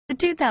The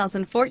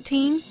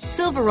 2014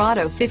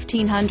 Silverado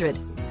 1500.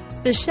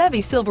 The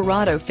Chevy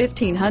Silverado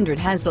 1500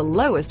 has the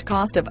lowest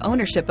cost of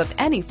ownership of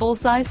any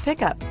full-size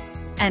pickup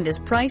and is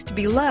priced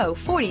below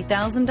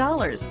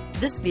 $40,000.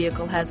 This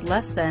vehicle has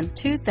less than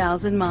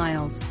 2,000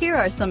 miles. Here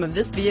are some of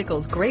this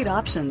vehicle's great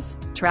options: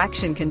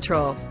 traction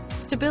control,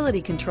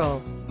 stability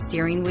control,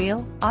 steering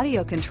wheel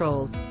audio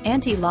controls,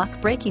 anti-lock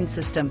braking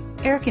system,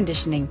 air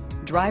conditioning,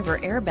 driver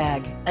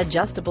airbag,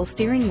 adjustable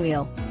steering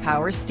wheel,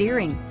 power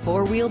steering,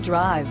 four-wheel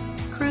drive,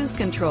 cruise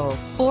control,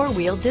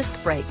 four-wheel disc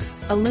brakes,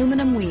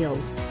 aluminum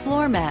wheels,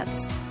 floor mats,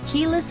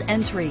 keyless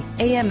entry,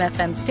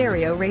 AM/FM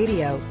stereo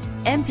radio,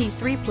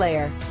 MP3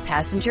 player,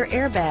 passenger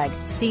airbag,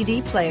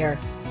 CD player,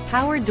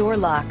 power door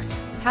locks,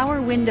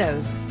 power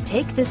windows.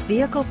 Take this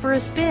vehicle for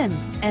a spin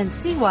and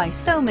see why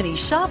so many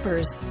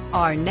shoppers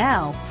are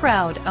now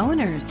proud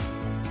owners.